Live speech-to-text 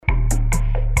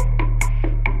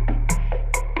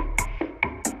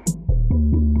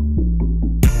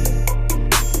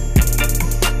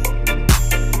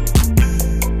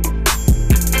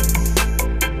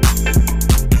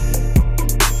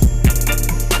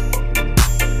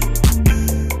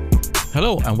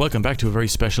Hello and welcome back to a very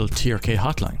special TRK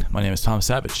Hotline. My name is Tom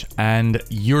Savage and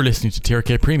you're listening to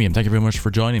TRK Premium. Thank you very much for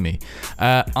joining me.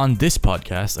 On this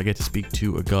podcast, I get to speak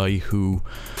to a guy who,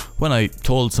 when I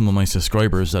told some of my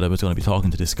subscribers that I was going to be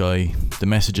talking to this guy, the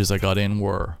messages I got in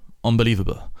were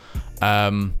unbelievable.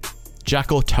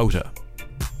 Jaco Taute.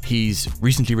 He's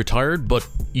recently retired, but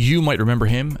you might remember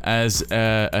him as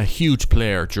a huge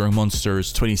player during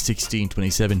Munster's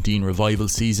 2016-2017 revival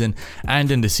season and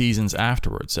in the seasons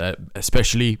afterwards,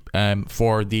 especially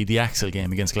for the Axel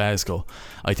game against Glasgow.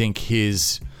 I think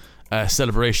his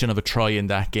celebration of a try in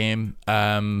that game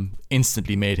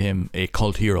instantly made him a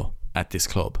cult hero at this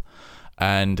club.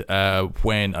 And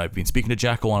when I've been speaking to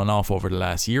Jaco on and off over the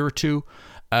last year or two,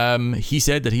 he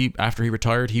said that after he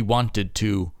retired, he wanted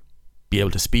to be able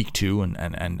to speak to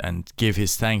and give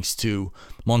his thanks to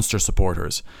Munster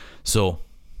supporters. So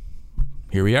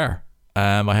here we are.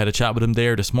 I had a chat with him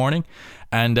there this morning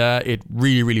and it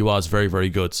really was very, very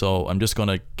good. So I'm just going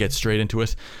to get straight into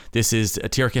it. This is a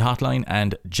TRK Hotline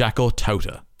and Jaco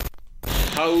Taute.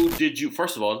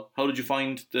 First of all, how did you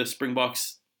find the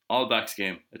Springboks All Blacks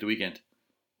game at the weekend?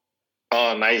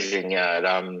 Oh, amazing.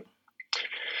 Yeah.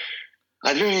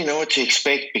 I didn't really know what to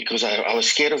expect because I was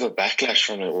scared of a backlash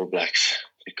from the All Blacks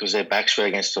because their backs were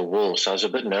against the wall. So I was a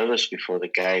bit nervous before the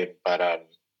game. But,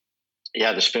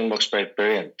 the Springboks played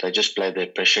brilliant. They just played their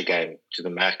pressure game to the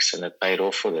max and it paid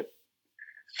off for them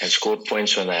and scored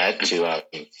points when they had to.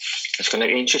 It's going to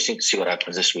be interesting to see what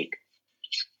happens this week.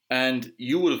 And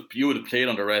you would have played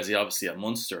under Razzie, obviously, at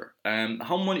Munster.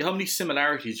 How many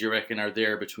similarities do you reckon are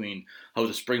there between how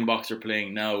the Springboks are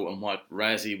playing now and what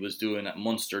Razzie was doing at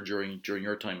Munster during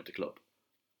your time at the club?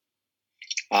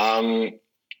 I'd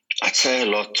say a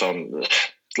lot, Tom.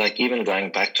 Like even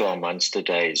going back to our Munster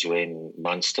days when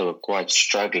Munster were quite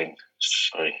struggling.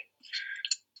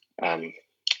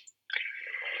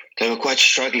 They were quite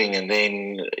struggling, and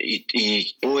then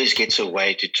he always gets a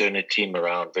way to turn a team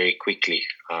around very quickly.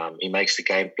 He makes the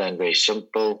game plan very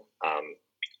simple,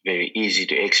 very easy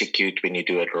to execute when you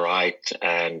do it right.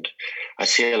 And I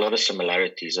see a lot of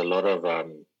similarities, a lot of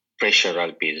pressure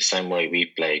rugby, the same way we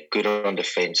play. Good on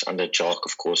defense, under Jaco,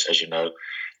 of course, as you know,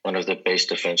 one of the best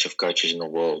defensive coaches in the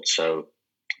world. So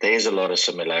there is a lot of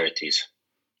similarities.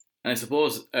 And I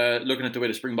suppose, looking at the way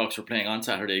the Springboks were playing on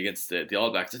Saturday against the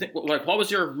All Blacks, I think, what was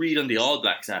your read on the All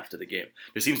Blacks after the game?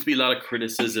 There seems to be a lot of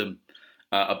criticism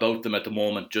about them at the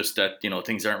moment, just that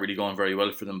things aren't really going very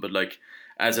well for them. But like,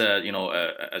 as a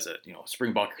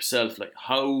Springbok yourself, like,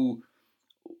 how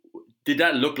did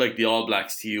that look like the All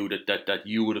Blacks to you that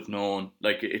you would have known?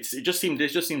 Like, it just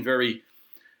seemed very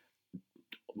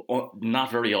not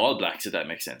very All Blacks, if that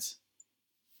makes sense.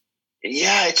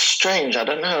 Yeah, it's strange. I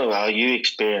don't know how you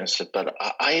experienced it, but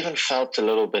I even felt a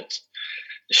little bit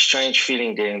strange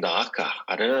feeling during the haka.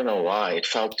 I don't know why. It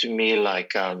felt to me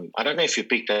like, I don't know if you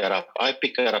picked that up. I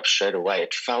picked that up straight away.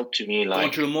 It felt to me like...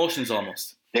 Going through emotions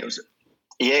almost. There was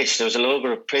a little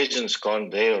bit of presence gone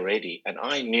there already. And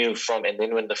I knew and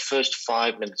then when the first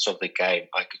 5 minutes of the game,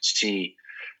 I could see...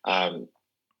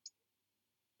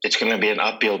 it's going to be an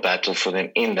uphill battle for them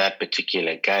in that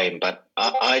particular game. But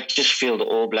I just feel the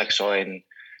All Blacks are in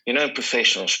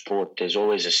professional sport, there's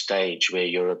always a stage where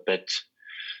you're a bit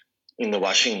in the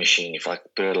washing machine, if I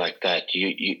could put it like that.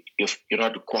 You're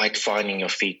not quite finding your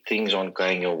feet. Things aren't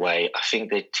going your way. I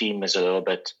think their team is a little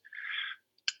bit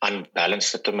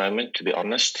unbalanced at the moment, to be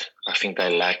honest. I think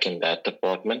they lack in that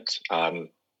department.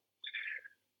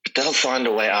 But they'll find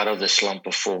a way out of the slump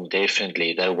of form,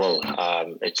 definitely. They will.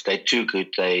 They're too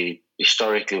good. They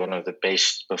historically one of the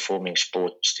best performing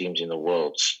sports teams in the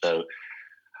world. So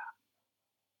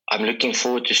I'm looking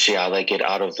forward to see how they get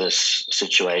out of this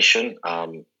situation.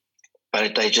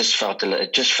 But it just felt a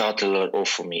little off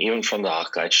for me, even from the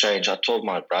haka. It changed. I told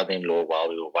my brother-in-law while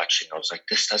we were watching, I was like,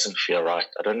 this doesn't feel right.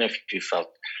 I don't know if you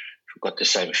got the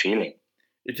same feeling.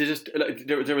 It just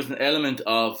there was an element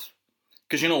of...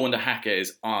 Because when the haka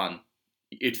is on,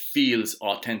 it feels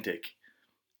authentic.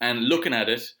 And looking at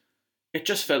it, it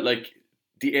just felt like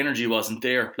the energy wasn't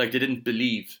there. Like they didn't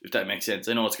believe, if that makes sense.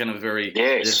 I know it's kind of very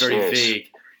vague.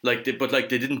 But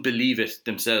they didn't believe it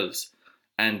themselves.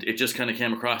 And it just kind of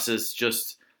came across as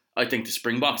just, I think the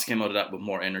Springboks came out of that with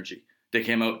more energy. They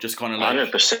came out just kind of like...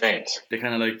 100%. They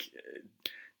kind of like...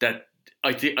 that.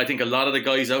 I think a lot of the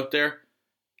guys out there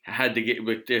had to get...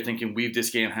 They're thinking, we've this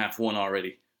game half won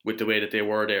already. With the way that they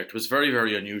were there, it was very,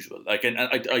 very unusual. Like, and I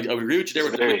would agree with you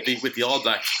there with the All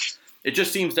Blacks. It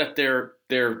just seems that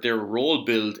their role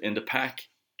build in the pack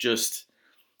just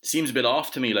seems a bit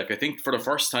off to me. Like, I think for the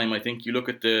first time, I think you look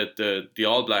at the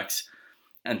All Blacks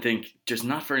and think there's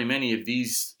not very many of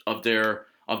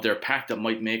of their pack that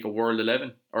might make a World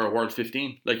 11 or a World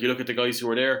 15. Like, you look at the guys who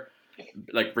are there,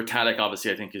 like Bertalik, obviously,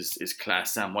 I think is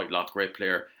class. Sam Whitelock, great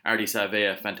player. Ardi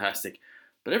Savea, fantastic.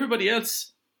 But everybody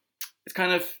else, it's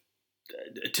kind of,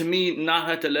 to me, not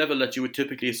at the level that you would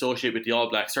typically associate with the All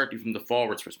Blacks, certainly from the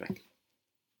forwards perspective.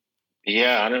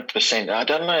 Yeah, 100%. I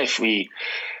don't know if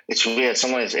it's weird.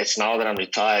 Sometimes it's now that I'm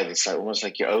retired, it's like almost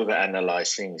like you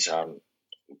overanalyze things.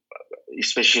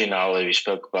 Especially now that we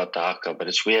spoke about the haka, but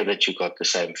it's weird that you got the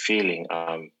same feeling.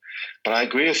 But I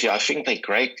agree with you. I think they're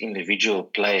great individual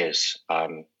players.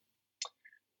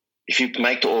 If you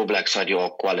make the All Black side your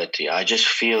quality, I just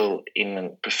feel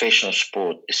in professional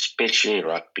sport, especially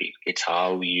rugby, it's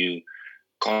how you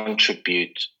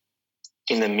contribute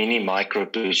in the mini micro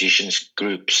positions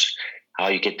groups, how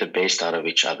you get the best out of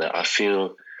each other. I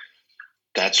feel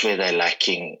that's where they're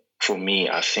lacking for me.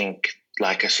 I think,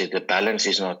 like I said, the balance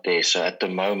is not there. So at the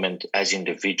moment, as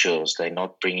individuals, they're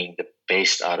not bringing the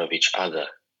best out of each other.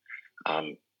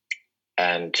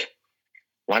 And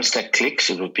once that clicks,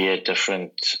 it will be a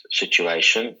different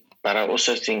situation. But I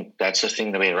also think that's the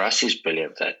thing where Russ is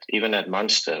brilliant at. Even at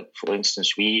Munster, for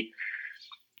instance,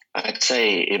 I'd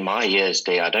say in my years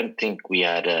there, I don't think we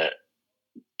had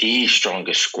the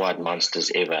strongest squad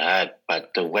Munster's ever had.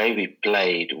 But the way we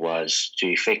played was to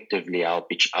effectively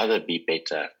help each other be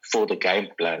better for the game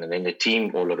plan. And then the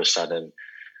team all of a sudden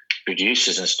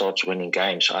produces and starts winning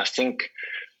games. So I think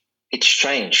it's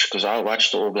strange because I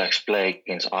watched the All Blacks play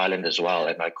against Ireland as well,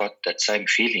 and I got that same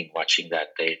feeling watching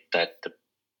that the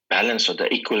balance or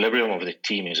the equilibrium of the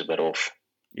team is a bit off.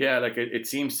 Yeah, like it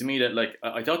seems to me that, like,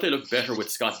 I thought they looked better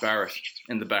with Scott Barrett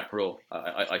in the back row.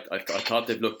 I thought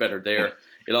they'd look better there.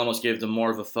 It almost gave them more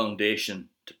of a foundation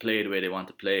to play the way they want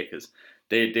to play, because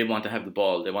they want to have the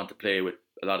ball. They want to play with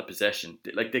a lot of possession.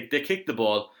 Like they kick the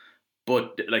ball,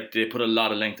 but like they put a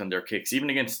lot of length on their kicks. Even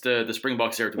against the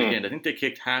Springboks there at the weekend, I think they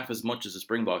kicked half as much as the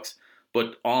Springboks,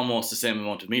 but almost the same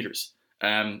amount of meters.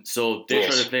 So they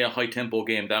try to play a high tempo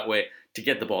game that way to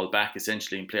get the ball back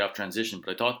essentially and play off transition.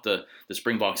 But I thought the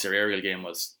Springboks, their aerial game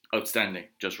was outstanding.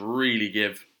 Just really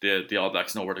give the All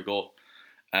Blacks nowhere to go.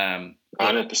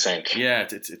 100%. Yeah,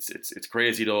 it's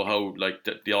crazy though how, like,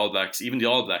 the All Blacks, even the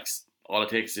All Blacks, all it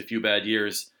takes is a few bad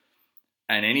years,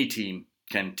 and any team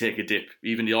can take a dip.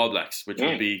 Even the All Blacks, which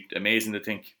would be amazing to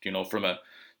think. From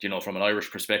an Irish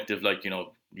perspective, like,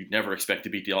 you'd never expect to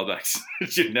beat the All Blacks.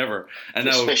 You'd never. And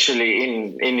now, especially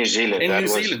in New Zealand. In New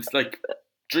Zealand, like,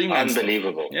 dreamland.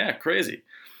 Unbelievable. Stuff. Yeah, crazy.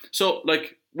 So,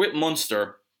 like, with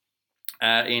Munster,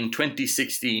 in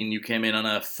 2016, you came in on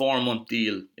a 4-month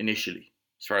deal initially,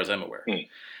 as far as I'm aware.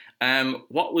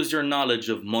 What was your knowledge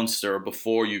of Munster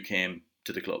before you came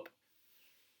to the club?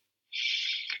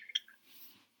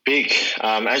 Big.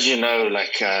 As you know,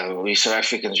 like, we South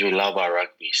Africans, we love our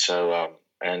rugby. So,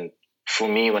 and for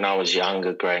me, when I was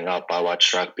younger, growing up, I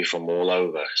watched rugby from all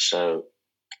over. So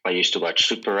I used to watch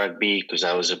Super Rugby because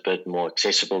that was a bit more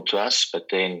accessible to us. But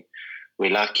then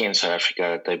we're lucky in South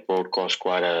Africa, they broadcast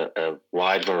quite a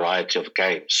wide variety of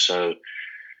games. So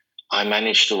I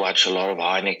managed to watch a lot of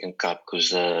Heineken Cup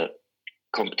because the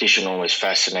competition always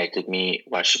fascinated me.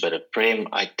 Watched a bit of Prem.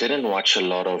 I didn't watch a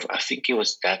lot of, I think it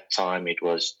was that time, it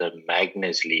was the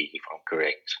Magnus League, if I'm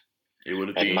correct. It would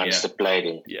have been, Munster played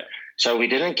in. Yeah. So we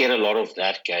didn't get a lot of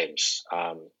that games,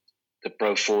 the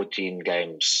Pro 14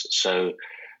 games. So,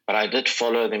 but I did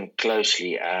follow them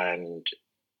closely, and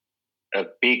a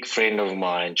big friend of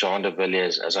mine, John de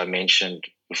Villiers, as I mentioned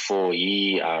before,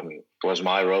 he was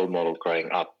my role model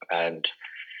growing up. And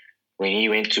when he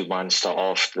went to Munster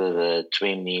after the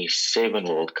 27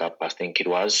 World Cup, I think it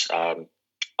was,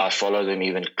 I followed them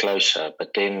even closer.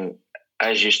 But then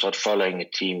as you start following a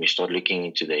team, you start looking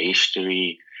into the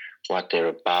history, what they're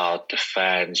about, the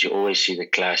fans. You always see the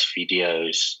class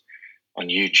videos on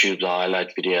YouTube, the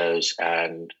highlight videos,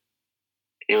 and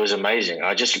it was amazing.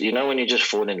 I just, when you just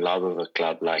fall in love with a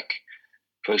club, like,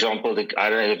 for example,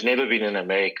 I've never been in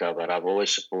America, but I've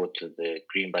always supported the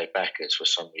Green Bay Packers for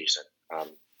some reason.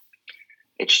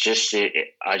 It's just,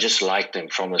 I just like them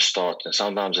from the start. And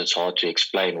sometimes it's hard to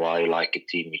explain why you like a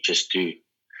team. You just do.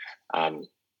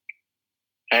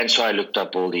 And so I looked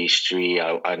up all the history.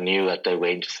 I knew that they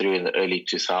went through in the early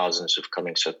 2000s of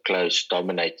coming so close,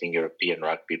 dominating European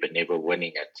rugby, but never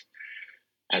winning it.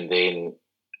 And then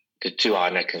the 2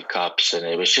 Heineken Cups, and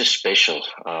it was just special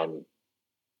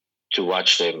to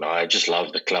watch them. I just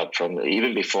loved the club from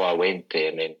even before I went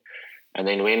there. And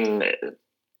then when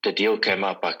the deal came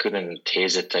up, I couldn't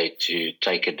hesitate to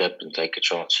take a dip and take a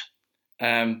chance.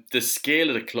 The scale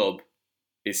of the club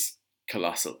is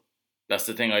colossal. That's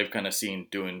the thing I've kind of seen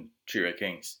doing TRK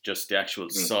Kings. Just the actual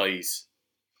size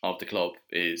of the club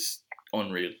is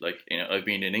unreal. Like, I've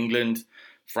been in England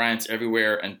France,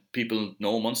 everywhere, and people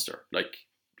know Munster. Like,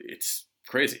 it's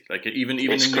crazy. Like, even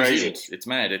It's in New crazy. Zealand, it's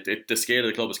mad. The scale of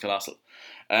the club is colossal.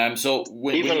 So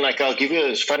Even like, I'll give you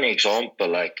a funny example.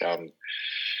 Like,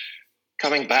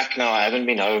 coming back now, I haven't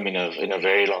been home in a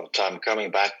very long time.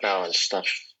 Coming back now and stuff,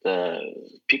 the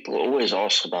people always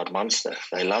ask about Munster.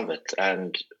 They love it.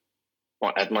 And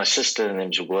at my sister and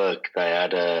them's work, they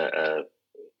had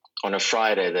on a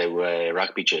Friday they wear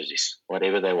rugby jerseys,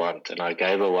 whatever they want. And I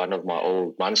gave her one of my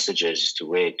old Munster jerseys to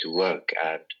wear to work,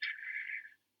 and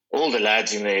all the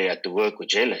lads in there at the work were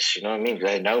jealous. You know what I mean?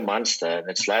 They know Munster, and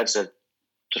it's lads that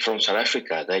from South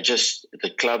Africa.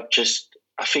 The club just,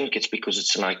 I think it's because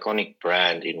it's an iconic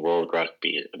brand in world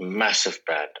rugby, a massive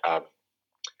brand.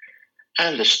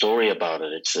 And the story about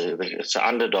it, it's an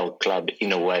underdog club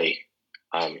in a way.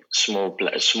 Small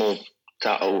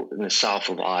town in the south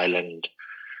of Ireland.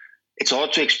 It's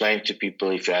hard to explain to people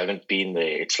if you haven't been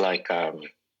there. It's like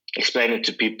explaining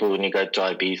to people when you go to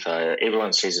Ibiza.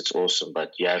 Everyone says it's awesome,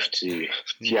 but you have to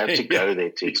go there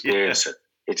to experience it.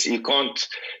 It's you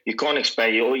can't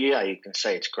explain. Oh yeah, you can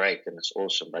say it's great and it's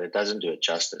awesome, but it doesn't do it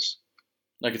justice.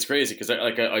 Like, it's crazy because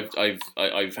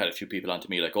I've had a few people onto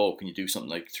me like, oh, can you do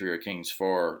something like Three Kings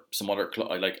for some other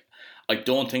club? I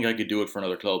don't think I could do it for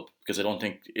another club because I don't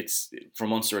think it's for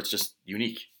Munster. It's just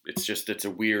unique. It's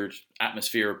a weird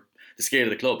atmosphere. The scale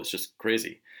of the club is just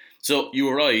crazy. So you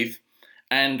arrive,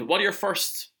 and what are your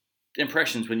first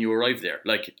impressions when you arrive there?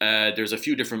 Like, there's a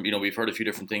few different, we've heard a few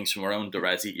different things from around the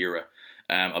Razzie era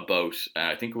about,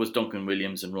 I think it was Duncan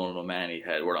Williams and Ronan O'Mahony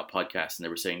were on a podcast, and they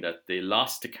were saying that they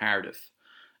lost to Cardiff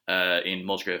in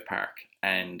Musgrave Park,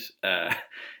 and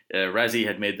Razzie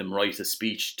had made them write a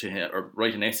speech to him, or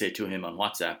write an essay to him on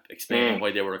WhatsApp explaining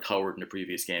why they were a coward in the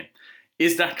previous game.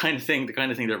 Is that kind of thing the kind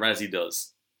of thing that Razzie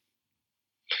does?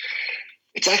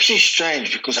 It's actually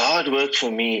strange because how it worked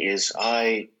for me is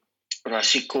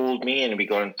Razzie called me and we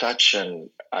got in touch, and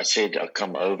I said I'll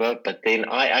come over, but then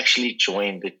I actually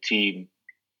joined the team.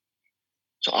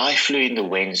 So I flew in the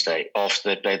Wednesday after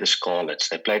they played the Scarlets.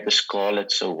 They played the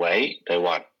Scarlets away. They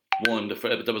won.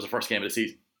 That was the first game of the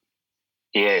season.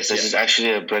 Yes, this is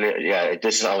actually a brilliant. Yeah,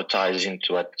 this is how it ties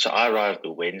into it. So I arrived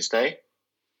the Wednesday.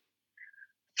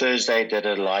 Thursday did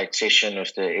a light session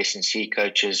with the S&C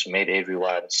coaches, met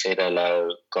everyone, said hello,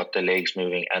 got the legs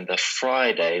moving. And the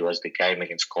Friday was the game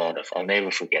against Cardiff. I'll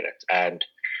never forget it. And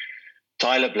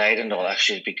Tyler Bladendal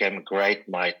actually became a great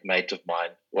mate of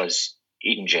mine, was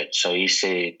injured. So he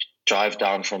said, drive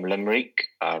down from Limerick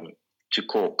to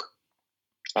Cork.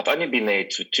 I've only been there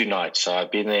 2 nights. So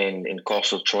I've been there in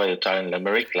Castle Troy, hotel in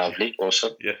Limerick. Lovely,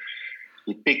 awesome. Yeah.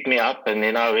 He picked me up, and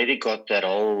then I already got that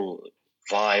whole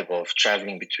vibe of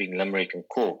traveling between Limerick and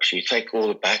Cork. So you take all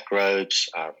the back roads,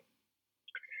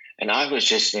 and I was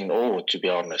just in awe, to be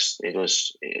honest. It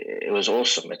was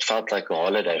awesome. It felt like a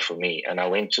holiday for me. And I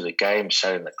went to the game,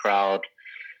 sat in the crowd,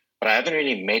 but I haven't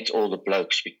really met all the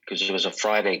blokes because it was a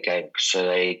Friday game, so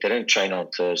they didn't train on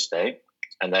Thursday,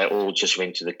 and they all just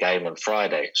went to the game on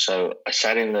Friday. So I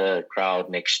sat in the crowd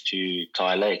next to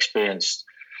Tyler, experienced.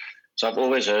 So I've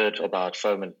always heard about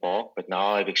Foreman Park, but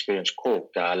now I've experienced Cork.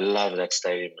 I love that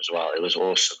stadium as well. It was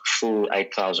awesome. Full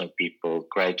 8,000 people,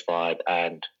 great vibe,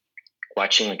 and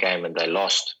watching the game, and they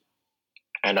lost.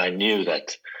 And I knew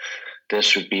that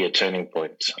this would be a turning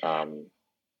point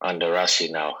under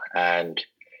Rassie now. And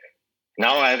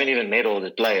now I haven't even met all the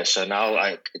players. So now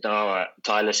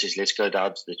Tyler says, let's go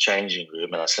down to the changing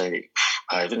room. And I say,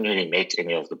 I haven't really met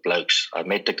any of the blokes. I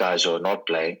met the guys who are not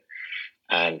playing.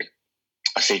 And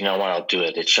I said, you know what, I'll do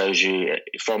it. It shows you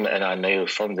and I know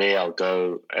from there I'll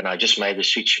go. And I just made the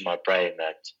switch in my brain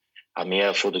that I'm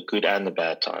here for the good and the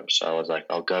bad times. So I was like,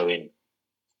 I'll go in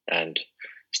and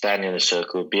stand in a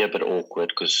circle, be a bit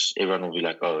awkward because everyone will be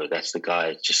like, oh, that's the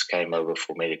guy that just came over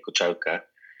for medical joker.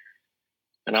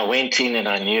 And I went in and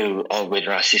I knew when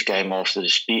Rassie's game after the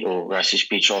speech, or Rassie's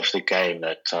speech after the game,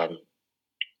 that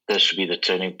this would be the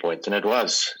turning point. And it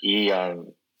was.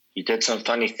 He did some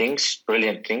funny things,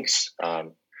 brilliant things.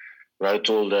 Wrote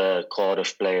all the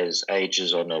Cardiff players'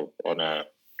 ages on a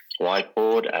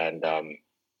whiteboard, and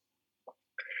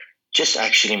just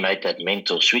actually made that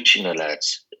mental switch in the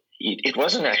lads. It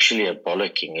wasn't actually a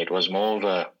bollocking. It was more of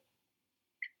a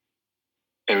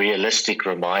realistic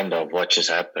reminder of what just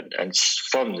happened. And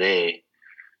from there,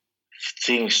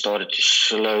 things started to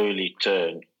slowly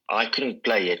turn. I couldn't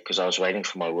play yet because I was waiting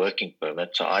for my working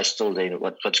permit. So I still did.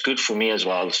 What's good for me as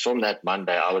well is from that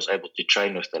Monday, I was able to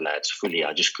train with the lads fully.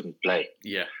 I just couldn't play.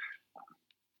 Yeah.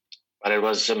 But it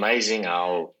was amazing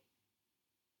how,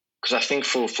 because I think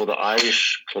for the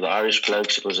Irish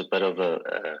blokes, it was a bit of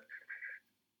a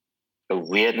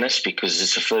weirdness because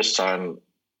it's the first time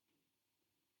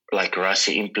like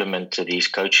Rassi implemented his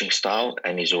coaching style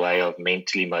and his way of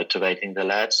mentally motivating the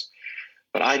lads.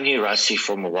 But I knew Rassi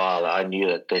from a while. I knew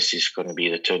that this is going to be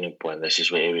the turning point. This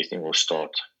is where everything will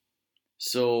start.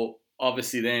 So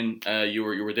obviously, then you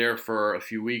were there for a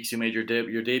few weeks. You made your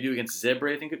debut against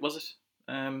Zebra, I think it was it.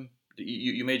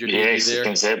 You made your debut there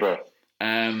against Zebra.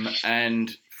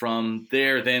 And from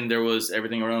there, then there was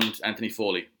everything around Anthony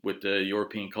Foley with the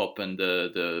European Cup and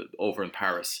the over in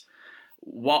Paris.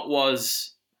 What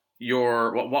was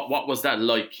what was that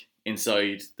like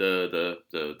inside the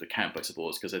camp, I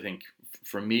suppose? Because I think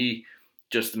for me,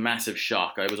 just massive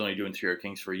shock. I was only doing TRK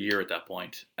Kings for a year at that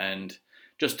point, and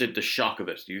just the shock of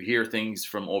it. You hear things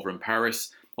from over in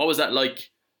Paris. What was that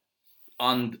like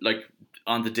on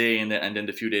the day and then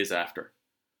the few days after?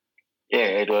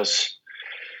 Yeah, it was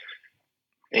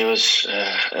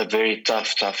a very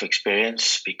tough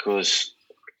experience, because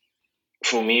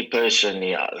for me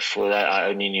personally, for that I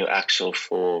only knew Axel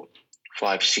for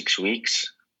 5-6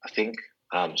 weeks, I think.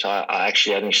 So I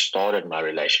actually only started my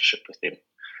relationship with him,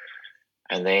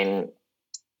 and then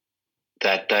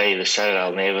that day, the Saturday,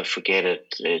 I'll never forget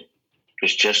it. It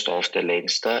was just after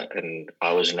Leinster, and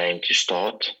I was named to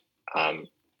start. And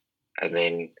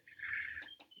then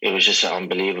it was just an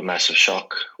unbelievable, massive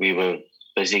shock. We were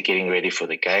busy getting ready for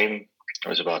the game. It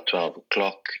was about 12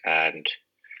 o'clock, and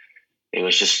it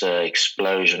was just an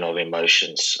explosion of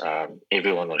emotions.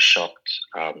 Everyone was shocked.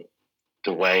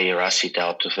 The way Rassi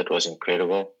dealt with it was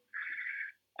incredible.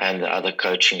 And the other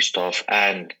coaching staff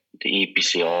and the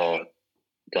EPCR,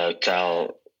 the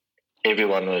hotel,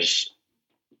 everyone was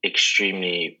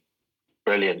extremely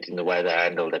brilliant in the way they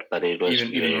handled it. But it was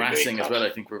even Racing as well,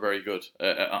 I think, were very good.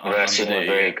 Racing were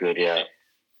very good, yeah.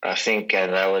 I think,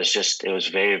 and that was it was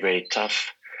very, very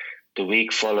tough. The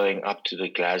week following up to the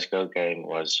Glasgow game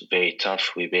was very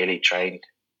tough. We barely trained.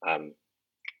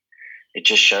 It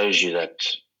just shows you that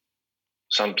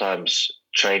sometimes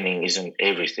training isn't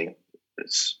everything.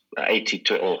 It's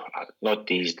 80-20, not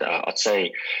these. I'd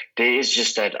say there is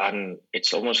just that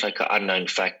it's almost like an unknown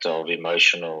factor of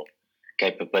emotional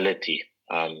capability.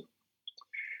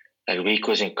 That week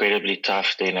was incredibly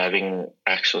tough. Then having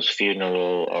Axel's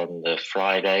funeral on the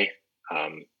Friday,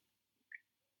 it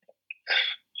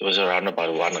was around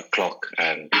about 1 o'clock,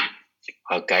 and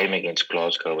our game against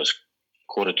Glasgow was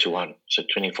 1:45. So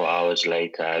 24 hours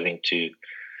later, having to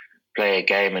play a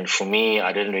game. And for me,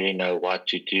 I didn't really know what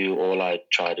to do. All I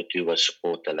tried to do was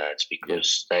support the lads,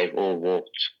 because they've all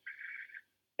walked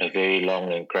a very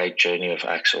long and great journey with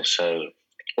Axel. So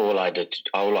all I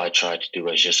tried to do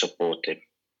was just support them,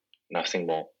 nothing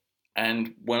more.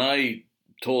 And when I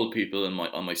told people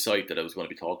on my site that I was going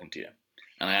to be talking to you,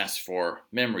 and I asked for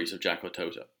memories of Jaco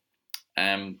Taute,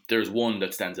 there's one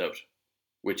that stands out,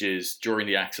 which is during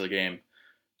the Axel game,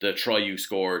 the try you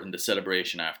scored and the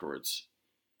celebration afterwards.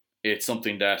 It's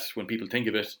something that when people think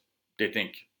of it, they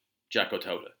think Jaco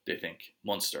Taute, they think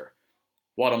Munster.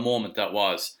 What a moment that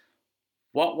was.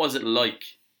 What was it like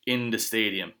in the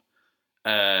stadium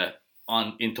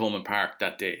in Thomond Park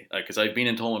that day? Because I've been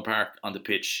in Thomond Park on the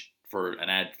pitch for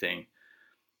an ad thing,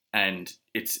 and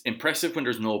it's impressive when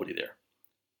there's nobody there.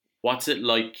 What's it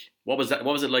like? What was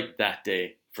it like that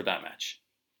day for that match?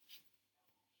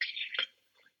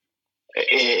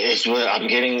 I'm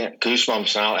getting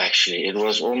goosebumps now, actually. It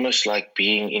was almost like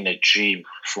being in a dream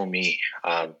for me.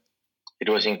 It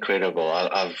was incredible.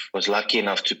 I was lucky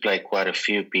enough to play quite a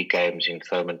few big games in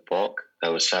Thomond Park.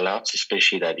 There were sellouts,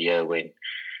 especially that year when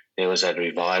there was that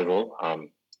revival.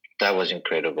 That was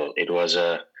incredible. It was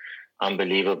an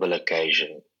unbelievable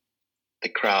occasion. The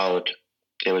crowd,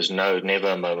 there was never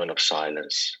a moment of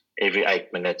silence. Every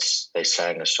 8 minutes, they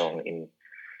sang a song in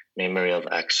memory of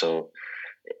Axel.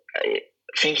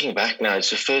 Thinking back now, it's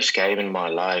the first game in my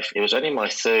life. It was only my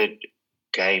third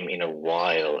game in a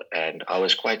while, and I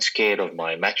was quite scared of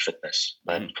my match fitness.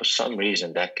 But for some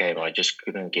reason, that game, I just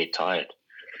couldn't get tired.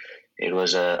 It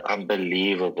was an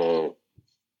unbelievable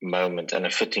moment and a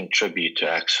fitting tribute to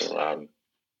Axel.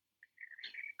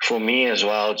 For me as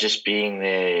well, just being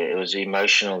there, it was an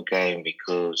emotional game,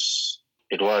 because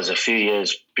it was a few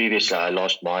years previously, I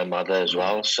lost my mother as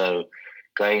well. So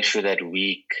going through that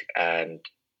week and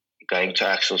going to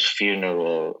Axel's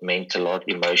funeral meant a lot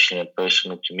emotionally and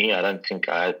personal to me. I don't think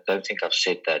I've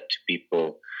said that to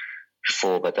people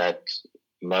before, but that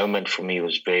moment for me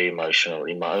was very emotional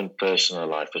in my own personal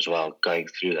life as well, going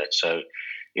through that. So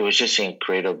it was just an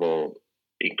incredible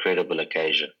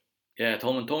occasion. Yeah,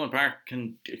 Thomond Park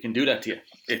can do that to you.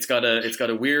 It's got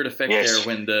a weird effect there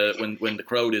when the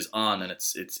crowd is on, and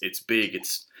it's big.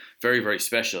 It's very, very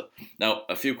special. Now,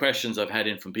 a few questions I've had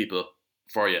in from people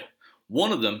for you.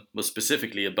 One of them was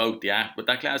specifically about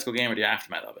that Glasgow game or the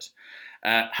aftermath of it.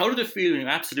 How did it feel when you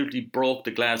absolutely broke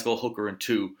the Glasgow hooker in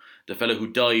two, the fellow who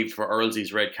dived for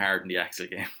Earlsey's red card in the Axel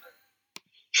game?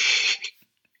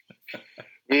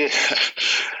 Yeah.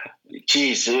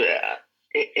 Jeez,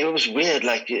 it was weird.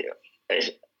 Like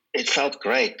it felt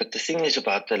great, but the thing is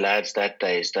about the lads that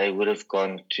day is they would have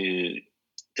gone to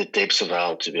the depths of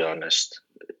hell. To be honest,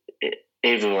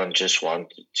 everyone just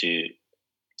wanted to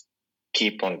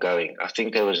keep on going. I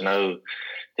think there was no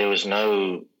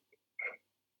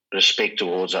respect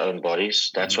towards our own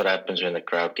bodies. That's what happens when the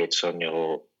crowd gets on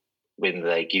your. When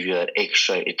they give you that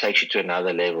extra, it takes you to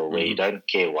another level where you don't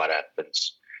care what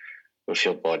happens with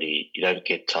your body. You don't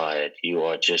get tired. You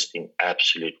are just in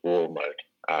absolute war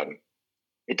mode.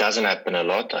 It doesn't happen a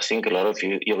lot. I think a lot of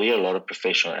you'll hear a lot of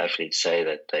professional athletes say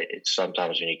that it's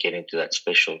sometimes when you get into that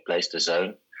special place, the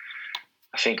zone.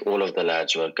 I think all of the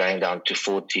lads were going down to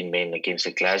 14 men against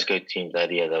the Glasgow team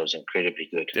that year. That was incredibly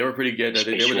good. They were pretty good.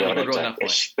 They were doing a good run that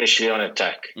point. Especially on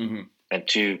attack. Mm-hmm. And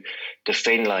to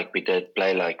defend like we did,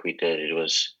 play like we did, it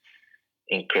was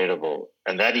incredible.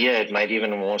 And that year it made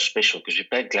even more special because we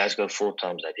played Glasgow 4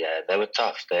 times that year. They were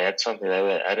tough. They had something.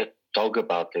 They had a dog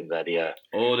about them that year.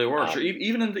 Oh, they were. Sure.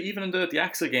 Even in the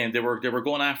Axel game, they were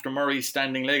going after Murray's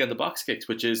standing leg on the box kicks,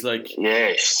 which is like,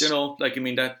 yes, like I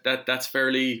mean that's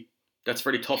fairly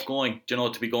tough going,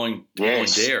 to be going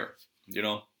there,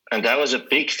 And that was a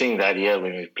big thing that year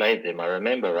when we played them. I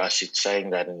remember Rashid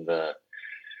saying that in the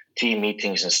team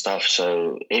meetings and stuff.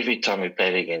 So every time we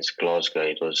played against Glasgow,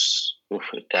 it was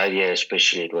that year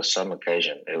especially. It was some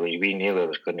occasion. We knew it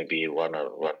was going to be one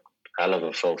hell of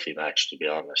a filthy match, to be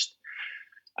honest.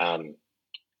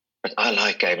 But I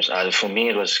like games. For me,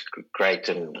 it was great,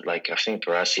 and like I think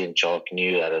Rassi and Jaco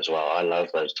knew that as well. I love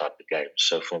those type of games.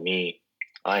 So for me,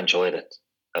 I enjoyed it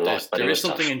a lot. There is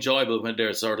something enjoyable when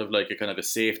there's sort of like a kind of a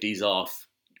safeties off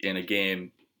in a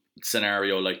game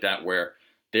scenario like that, where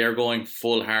they're going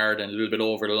full hard and a little bit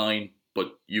over the line,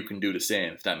 but you can do the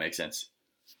same, if that makes sense.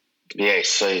 Yes,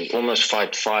 so you almost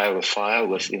fight fire with fire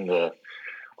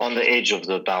on the edge of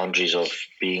the boundaries of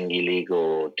being illegal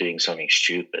or doing something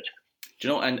stupid. Do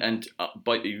you know,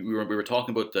 but we were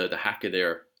talking about the haka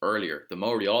there earlier, the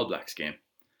Maori All Blacks game.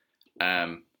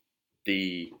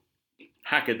 The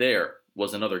haka there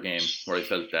was another game where I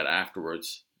felt that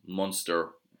afterwards,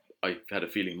 I had a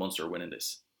feeling Munster winning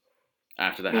this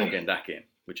after the haka in that game,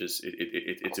 which is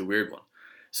it's a weird one.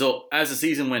 So as the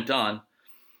season went on,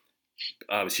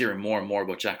 I was hearing more and more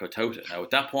about Jaco Taute. Now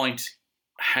at that point,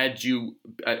 had you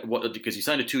because you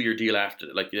signed a 2-year deal after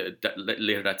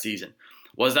later that season,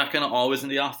 was that kind of always in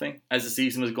the offing as the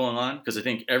season was going on? Because I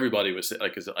think everybody was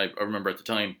like, because I remember at the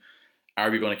time,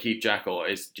 are we going to keep Jaco?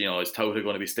 Is Taute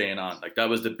going to be staying on? Like that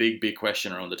was the big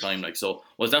question around the time. Like, so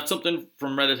was that something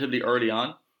from relatively early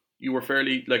on you were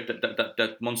fairly like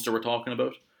that Munster we're talking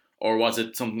about? Or was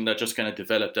it something that just kind of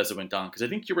developed as it went on? Because I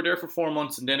think you were there for 4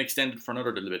 months and then extended for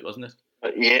another little bit, wasn't it?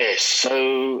 Yes.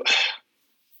 So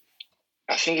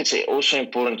I think it's also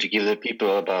important to give the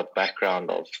people a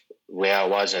background of where I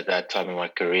was at that time in my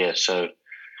career. So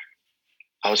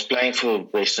I was playing for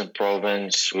Western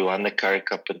Province. We won the Currie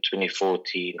Cup in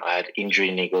 2014. I had injury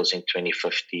niggles in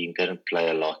 2015. Didn't play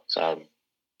a lot.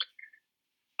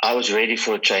 I was ready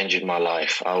for a change in my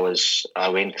life. I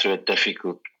went through a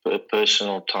difficult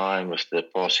personal time with the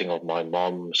passing of my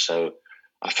mom, so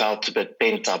I felt a bit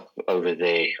pent up over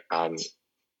there. And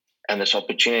this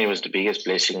opportunity was the biggest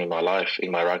blessing in my life, in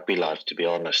my rugby life, to be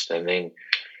honest. And then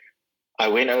I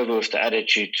went over with the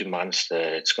attitude to Munster.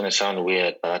 It's going to sound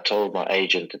weird, but I told my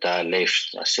agent the day I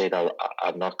left, I said,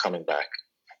 I'm not coming back.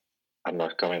 I'm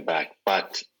not coming back.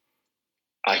 But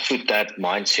I put that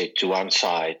mindset to one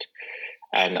side,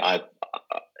 and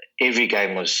every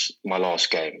game was my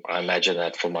last game. I imagine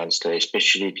that for Munster,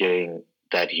 especially during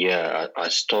that year. I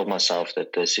told myself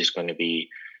that this is going to be,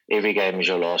 every game is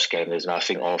your last game. There's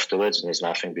nothing afterwards and there's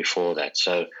nothing before that.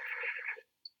 So,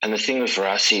 and the thing with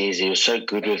Rassi is he was so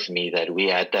good with me that we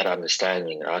had that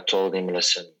understanding. I told him,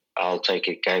 listen, I'll take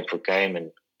it game for game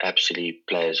and absolutely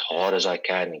play as hard as I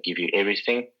can and give you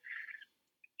everything.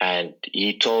 And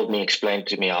he explained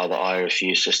to me how the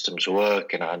IRFU systems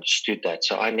work, and I understood that.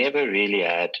 So I never really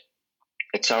had,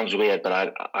 it sounds weird,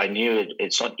 but I knew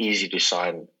it's not easy to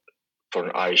sign for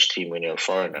an Irish team when you're a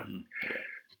foreigner. Mm-hmm. Yeah.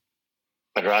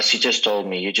 But Rassi just told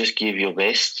me, you just give your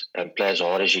best and play as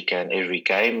hard as you can every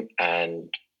game,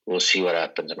 and we'll see what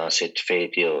happens. And I said, fair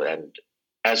deal. And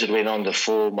as it went on, the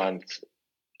 4-month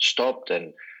stopped,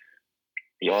 and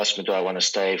he asked me, do I want to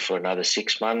stay for another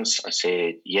 6 months? I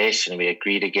said yes, and we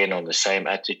agreed again on the same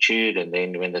attitude. And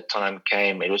then when the time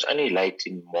came, it was only late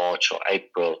in March or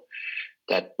April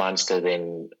that Munster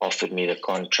then offered me the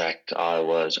contract, I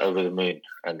was over the moon,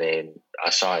 and then I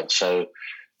signed. So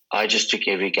I just took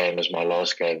every game as my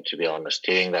last game, to be honest,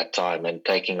 during that time, and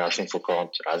taking nothing for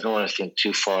granted. I didn't want to think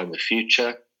too far in the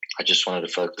future. I just wanted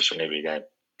to focus on every game.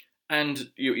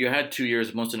 And you had 2 years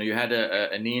at Munster. You had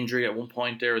a knee injury at one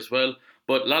point there as well.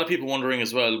 But a lot of people wondering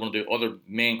as well, one of the other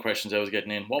main questions I was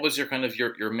getting in, what was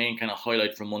your main kind of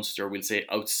highlight from Munster, we'll say,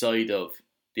 outside of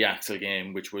the Axel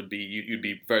game, which would be you'd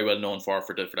be very well known for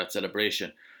that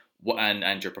celebration,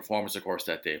 and your performance, of course,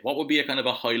 that day. What would be a kind of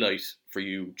a highlight for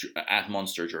you at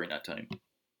Munster during that time?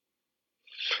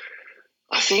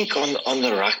 I think on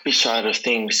the rugby side of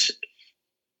things,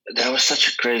 that was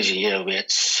such a crazy year. We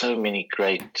had so many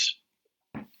great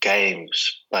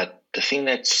games, but the thing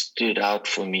that stood out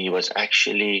for me was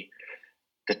actually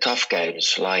the tough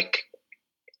games, like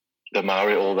the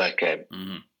Maori All Black game.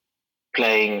 Mm-hmm.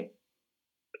 Playing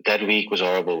that week was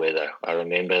horrible weather. I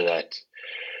remember that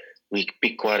we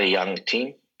picked quite a young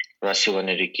team. Rassie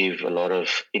wanted to give a lot of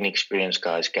inexperienced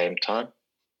guys game time.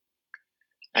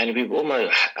 And we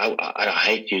almost, I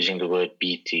hate using the word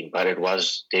B team, but it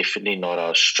was definitely not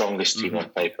our strongest team on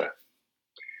paper.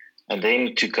 And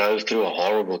then to go through a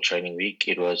horrible training week,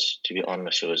 it was, to be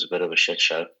honest, it was a bit of a shit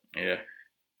show. Yeah.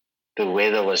 The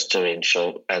weather was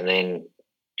torrential. And then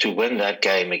to win that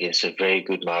game against a very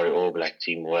good Maori All Black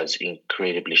team was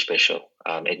incredibly special.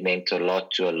 It meant a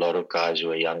lot to a lot of guys who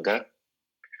were younger.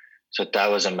 So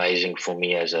that was amazing for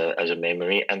me as a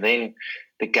memory. And then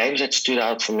the games that stood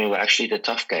out for me were actually the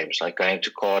tough games, like going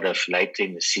to Cardiff later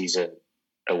in the season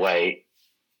away.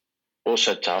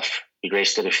 Also tough. We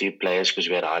rested a few players because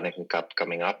we had Heineken Cup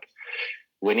coming up.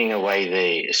 Winning away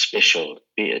there is special.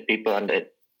 People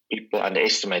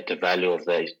underestimate the value of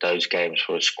those games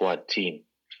for a squad team.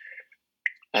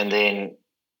 And then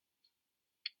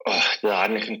the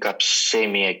Heineken Cup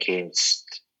semi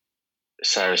against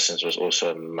Saracens was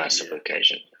also a massive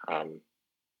occasion.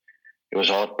 It was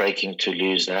heartbreaking to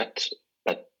lose that,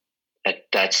 but at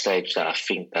that stage, I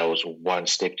think that was one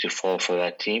step too far for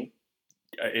that team.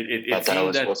 It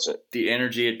seemed that also, the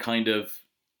energy it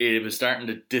was starting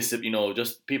to dissipate.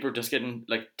 Just people were just getting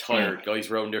like tired. Guys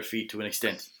were on their feet to an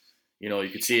extent. You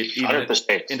could see it even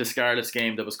in the Scarlets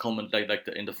game that was coming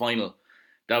in the final.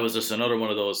 That was just another one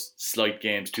of those slight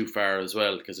games too far as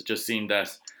well, because it just seemed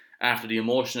that after the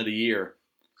emotion of the year,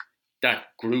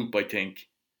 that group, I think,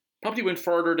 probably went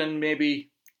further than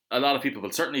maybe a lot of people,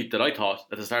 but certainly that I thought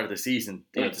at the start of the season.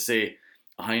 To say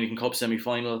a Heineken Cup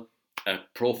semi-final, a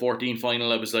Pro 14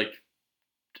 final, I was like,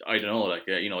 I don't know,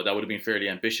 that would have been fairly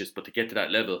ambitious, but to get to that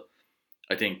level,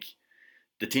 I think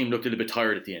the team looked a little bit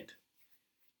tired at the end.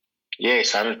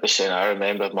 Yes, 100%. I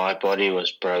remember my body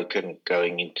was broken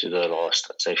going into the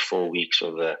last, I'd say, 4 weeks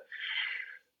of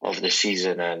the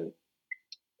season, and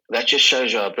that just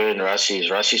shows you how brilliant Rassie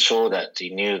is. Rassie saw that, he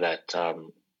knew that,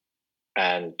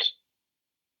 and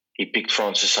he picked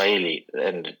Francis Haile,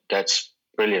 and that's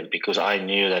brilliant because I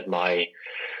knew that I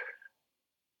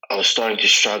was starting to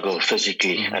struggle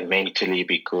physically and mentally,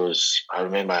 because I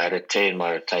remember I had a tear in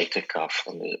my rotator cuff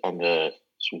on the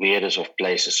weirdest of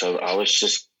places, so I was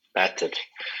just battered.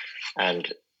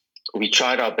 And we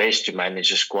tried our best to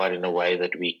manage the squad in a way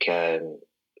that we can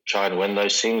try and win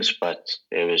those things, but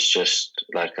it was just,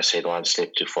 like I said, one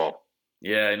step too far.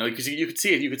 Yeah, because you could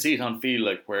see it on field,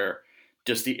 like where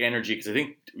just the energy, because I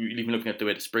think even looking at the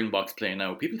way the Springboks play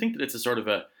now, people think that it's a sort of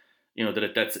a,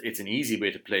 it's an easy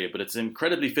way to play it, but it's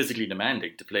incredibly physically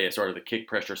demanding to play a sort of a kick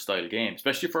pressure style game,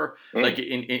 especially for like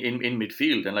in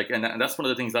midfield, and that's one of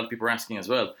the things a lot of people are asking as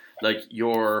well.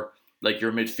 Your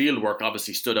midfield work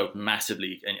obviously stood out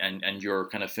massively, and your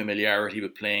kind of familiarity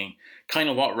with playing, kind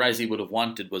of what Rassie would have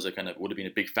wanted would have been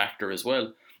a big factor as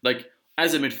well. Like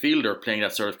as a midfielder playing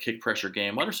that sort of kick pressure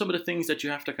game, what are some of the things that you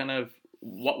have to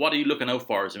what are you looking out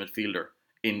for as a midfielder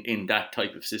in that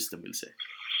type of system, we'll say?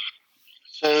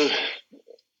 So,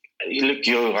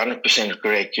 you're 100%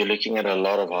 correct. You're looking at a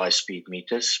lot of high-speed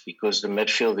meters, because the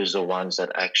midfield is the ones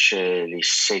that actually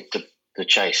set the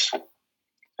chase,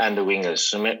 and the wingers.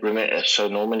 So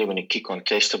normally when you kick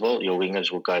contestable, your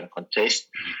wingers will go and contest,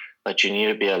 but you need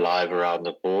to be alive around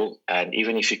the ball. And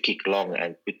even if you kick long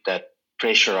and put that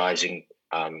pressurizing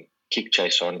kick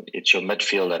chase on, it's your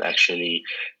midfield that actually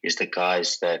is the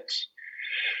guys that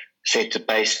set the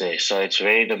pace there. So it's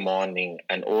very demanding.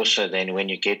 And also then when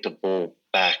you get the ball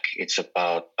back, it's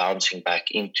about bouncing back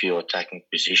into your attacking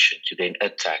position to then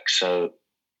attack. So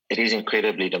it is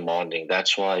incredibly demanding.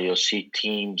 That's why you'll see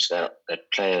teams that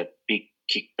play a big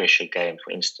kick pressure game,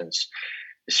 for instance,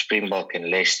 the Springbok and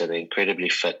Leicester, they're incredibly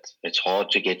fit. It's hard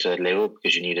to get to that level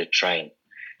because you need to train.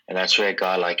 And that's where a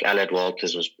guy like Aled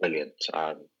Walters was brilliant.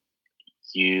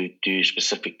 You do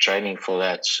specific training for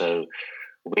that. So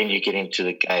when you get into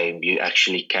the game, you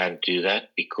actually can do that,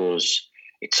 because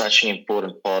it's such an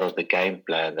important part of the game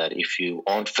plan that if you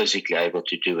aren't physically able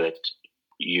to do it,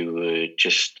 you would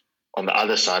just, on the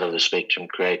other side of the spectrum,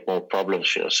 create more problems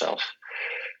for yourself.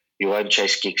 You won't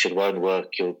chase kicks, it won't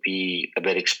work. You'll be a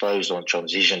bit exposed on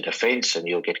transition defense, and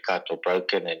you'll get cut or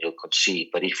broken and you'll concede.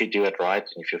 But if you do it right,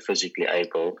 and if you're physically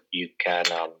able, you can,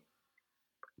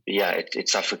 it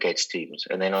suffocates teams.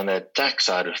 And then on the attack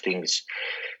side of things,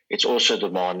 it's also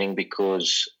demanding,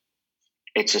 because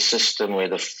it's a system where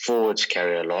the forwards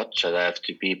carry a lot, so they have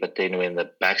to be, but then when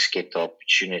the backs get the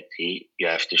opportunity, you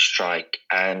have to strike.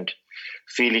 And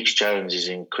Felix Jones is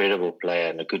an incredible player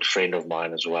and a good friend of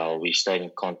mine as well. We stayed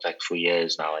in contact for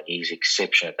years now, and he's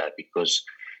exceptional at that, because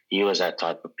he was that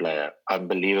type of player.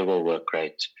 Unbelievable work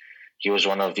rate.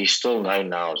 He's still known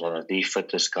now as one of the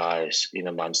fittest guys in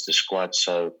amongst the squad.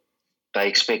 So they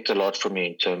expect a lot from you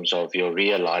in terms of your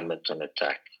realignment on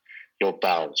attack, your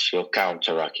bounce, your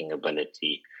counter-rucking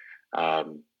ability,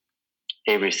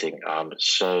 everything.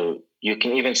 So you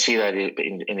can even see that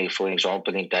for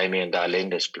example, in Damien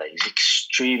Dalenda's play. He's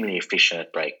extremely efficient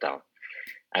at breakdown.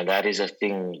 And that is a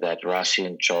thing that Rassi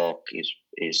and Chalk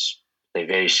they're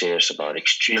very serious about.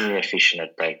 Extremely efficient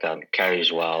at breakdown,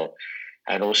 carries well,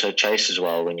 and also chases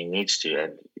well when he needs to.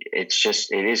 And it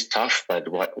is tough, but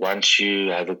once you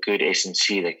have a good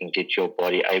S&C that can get your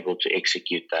body able to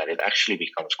execute that, it actually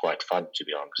becomes quite fun, to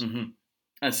be honest. Mm-hmm.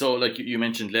 And so, like you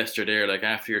mentioned Leicester there, like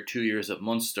after your 2 years at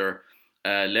Munster,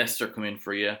 Leicester come in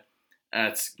for you.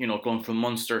 It's, going from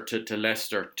Munster to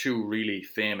Leicester, two really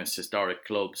famous historic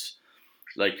clubs.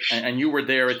 Like, and you were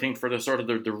there, I think, for the sort of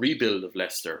the rebuild of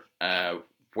Leicester,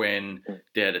 when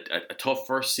they had a tough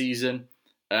first season,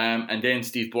 and then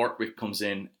Steve Borthwick comes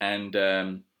in,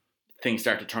 and things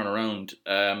start to turn around.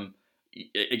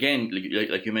 Again,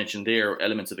 like you mentioned there,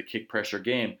 elements of the kick pressure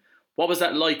game. What was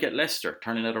that like at Leicester,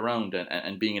 turning it around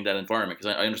and being in that environment?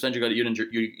 Because I understand you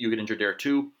get injured there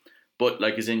too, but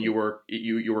like as in you were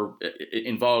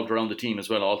involved around the team as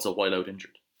well, also while out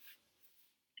injured.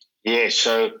 Yeah,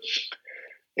 so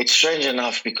it's strange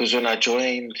enough, because when I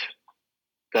joined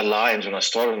the Lions, when I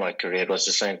started my career, it was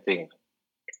the same thing.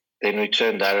 Then we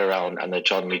turned that around under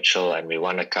John Mitchell, and we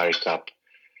won a Currie Cup.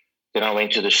 Then I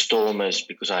went to the Stormers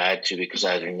because I had to,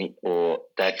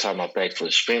 that time I played for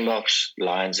the Springboks.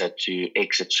 Lions had to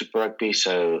exit Super Rugby,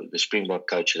 so the Springbok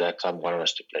coach at that time wanted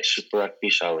us to play Super Rugby,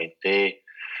 so I went there.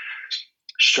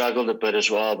 Struggled a bit as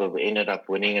well, but we ended up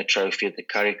winning a trophy at the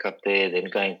Currie Cup there, then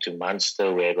going to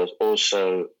Munster, where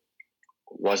it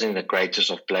wasn't the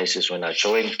greatest of places when I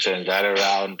joined, turned that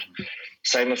around.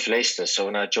 Same with Leicester. So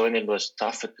when I joined, it was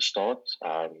tough at the start.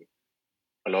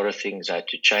 A lot of things had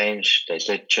to change. They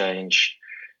did change.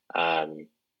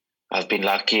 I've been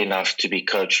lucky enough to be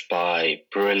coached by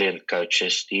brilliant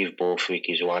coaches. Steve Borthwick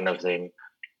is one of them.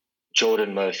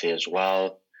 Jordan Murphy as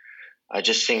well. I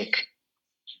just think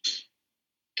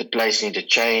the place needed to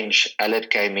change. Aled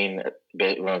came in,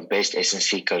 one of the best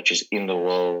S&C coaches in the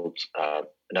world.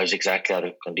 Knows exactly how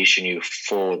to condition you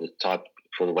for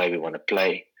the way we want to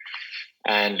play.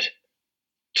 And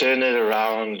turned it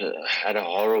around, had a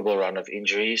horrible run of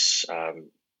injuries.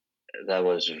 That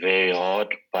was very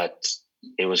hard, but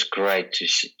it was great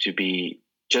to be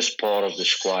just part of the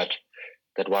squad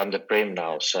that won the Prem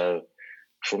now. So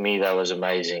for me, that was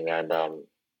amazing. And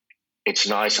it's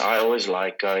nice. I always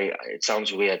it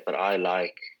sounds weird, but I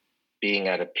like being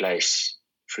at a place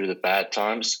through the bad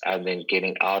times and then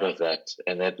getting out of that.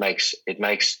 And it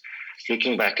makes,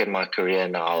 looking back at my career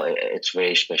now, it's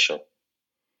very special.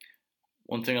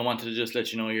 One thing I wanted to just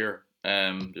let you know here,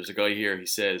 there's a guy here, he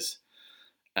says,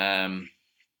 I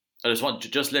just want to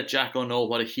just let Jaco know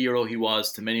what a hero he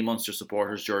was to many Munster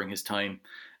supporters during his time,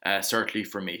 certainly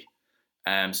for me.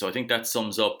 So I think that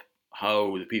sums up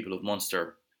how the people of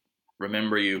Munster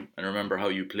remember you and remember how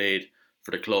you played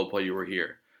for the club while you were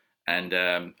here. And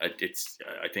I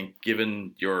think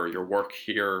given your work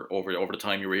here over the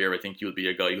time you were here, I think you'll be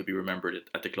a guy who'll be remembered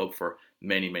at the club for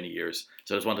many, many years.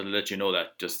 So I just wanted to let you know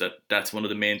that's one of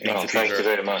the main things that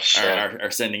people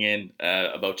are sending in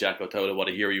about Jaco Taute, what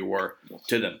a hero you were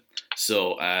to them.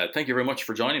 So thank you very much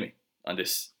for joining me on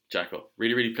this, Jaco.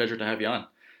 Really, really pleasure to have you on.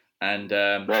 And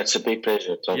that's a big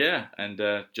pleasure, Tom. Yeah, and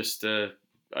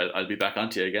I'll be back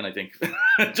onto you again, I think,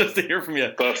 just to hear from you.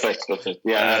 Perfect.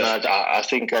 Yeah, and I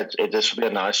think this would be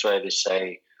a nice way to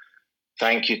say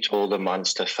thank you to all the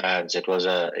Munster fans. It was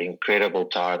an incredible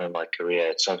time in my career.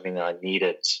 It's something that I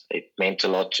needed. It meant a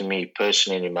lot to me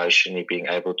personally and emotionally, being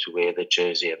able to wear the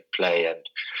jersey and play. And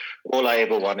all I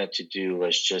ever wanted to do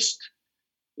was just,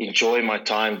 enjoy my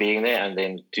time being there and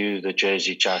then do the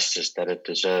jersey justice that it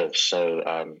deserves. So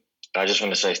I just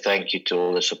want to say thank you to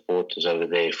all the supporters over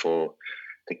there for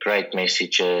the great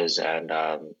messages, and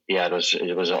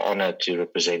it was an honor to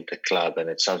represent the club, and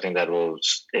it's something that will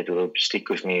stick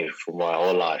with me for my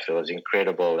whole life. It was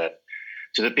incredible, and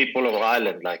to the people of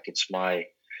Ireland, like it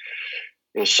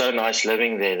was so nice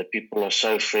living there. The people are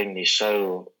so friendly,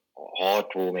 so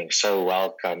heartwarming, so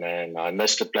welcome, and I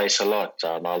miss the place a lot.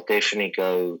 I'll definitely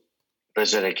go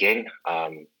visit again.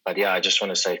 But yeah, I just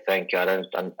want to say thank you. I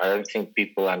don't think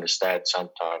people understand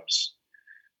sometimes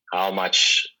how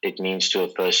much it means to a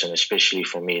person, especially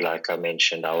for me. Like I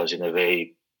mentioned, I was in a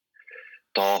very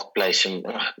dark place,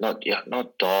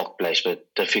 not dark place, but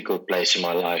difficult place in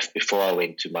my life before I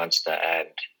went to Munster, and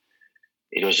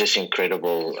it was just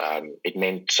incredible. It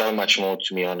meant so much more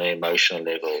to me on an emotional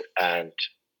level, and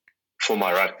for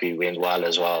my rugby went well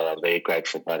as well. I'm very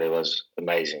grateful, but it was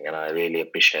amazing, and I really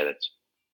appreciate it.